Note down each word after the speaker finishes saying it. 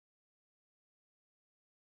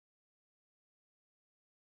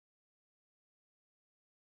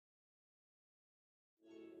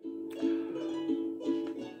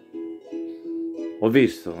Ho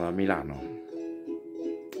visto a Milano,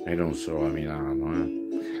 e non solo a Milano,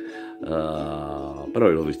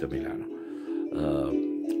 però l'ho vista a Milano,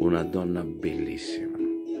 una donna bellissima,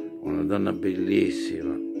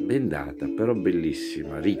 bendata, però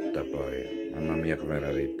bellissima, ritta poi, mamma mia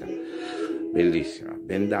com'era ritta, bellissima,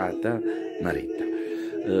 bendata ma ritta,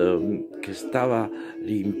 che stava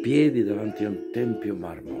lì in piedi davanti a un tempio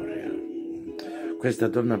marmoreo. Questa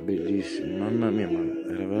donna bellissima, mamma mia,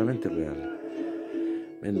 era veramente bella,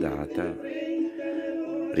 bendata,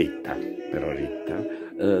 ritta, però ritta,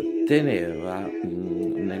 teneva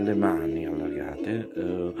nelle mani allargate,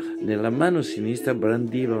 nella mano sinistra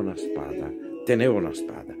brandiva una spada, teneva una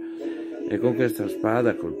spada, e con questa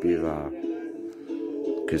spada colpiva,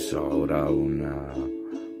 che so, ora un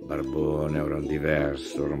barbone, ora un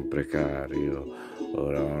diverso, ora un precario,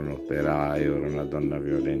 ora un operaio, ora una donna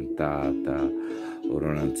violentata, ora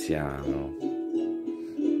un anziano,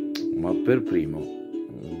 ma per primo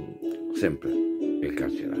sempre il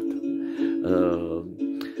carcerato.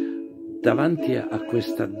 Davanti a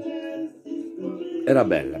questa, era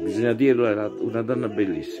bella, bisogna dirlo, era una donna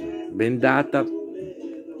bellissima, bendata,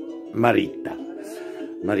 Marita,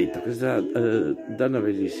 questa donna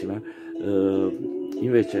bellissima,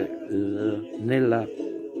 invece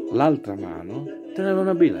nell'altra mano teneva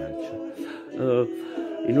una bilancia,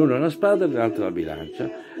 in una spada e nell'altra la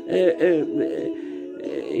bilancia, e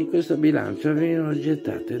in questa bilancia venivano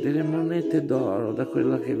gettate delle monete d'oro da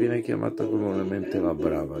quella che viene chiamata comunemente la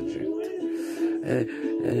brava gente.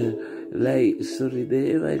 Lei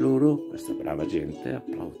sorrideva e loro, questa brava gente,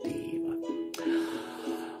 applaudiva.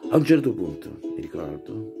 A un certo punto, mi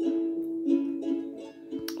ricordo,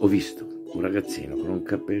 ho visto un ragazzino con un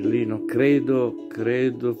cappellino, credo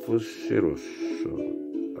fosse rosso,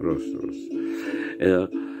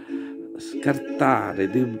 scartare,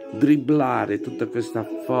 dribblare tutta questa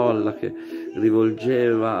folla che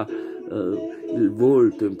rivolgeva il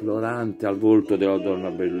volto implorante al volto della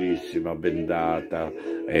donna bellissima, bendata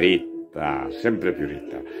e ritta, sempre più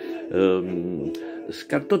ritta.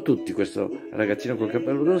 Scartò tutti questo ragazzino col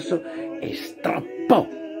capello rosso e strappò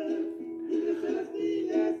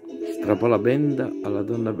la benda alla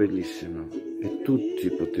donna bellissima, e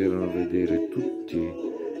tutti poterono vedere,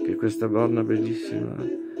 che questa donna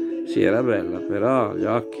bellissima, sì, era bella, però gli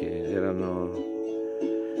occhi erano,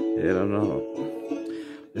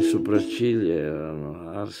 le sopracciglia erano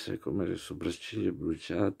arse come le sopracciglia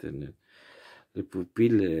bruciate, le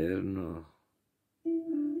pupille erano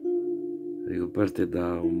ricoperte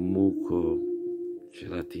da un muco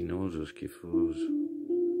gelatinoso, schifoso.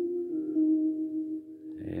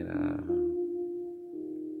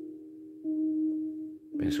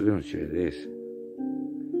 Penso che non ci vedesse,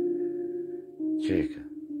 cieca,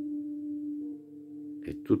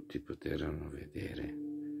 e tutti poterono vedere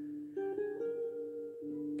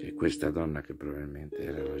che questa donna, che probabilmente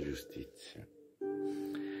era la Giustizia,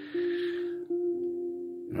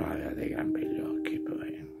 non aveva dei gran begli occhi,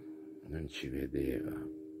 poi non ci vedeva,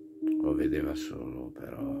 o vedeva solo,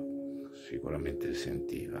 però sicuramente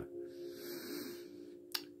sentiva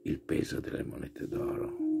il peso delle monete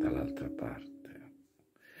d'oro dall'altra parte,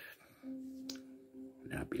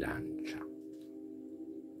 nella bilancia,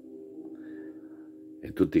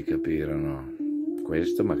 e tutti capirono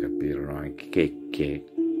questo, ma capirono anche che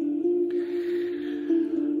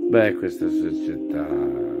questa società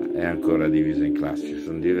è ancora divisa in classi,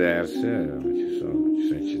 sono diverse, ci sono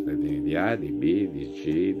i cittadini di A, di B, di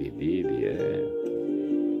C, di D, di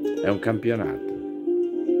E, è un campionato.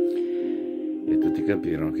 E tutti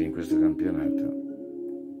capirono che in questo campionato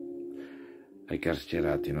ai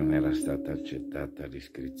carcerati non era stata accettata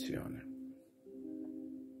l'iscrizione.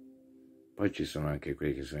 Poi ci sono anche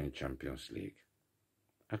quelli che sono in Champions League.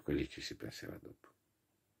 A quelli ci si penserà dopo.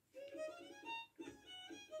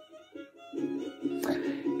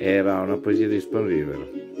 Era una poesia di Sponvivero.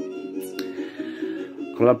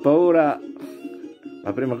 Con la paura,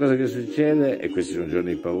 la prima cosa che succede, e questi sono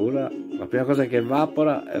giorni di paura, la prima cosa che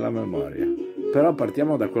evapora è la memoria. Però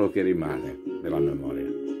partiamo da quello che rimane della memoria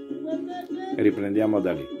e riprendiamo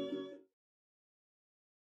da lì.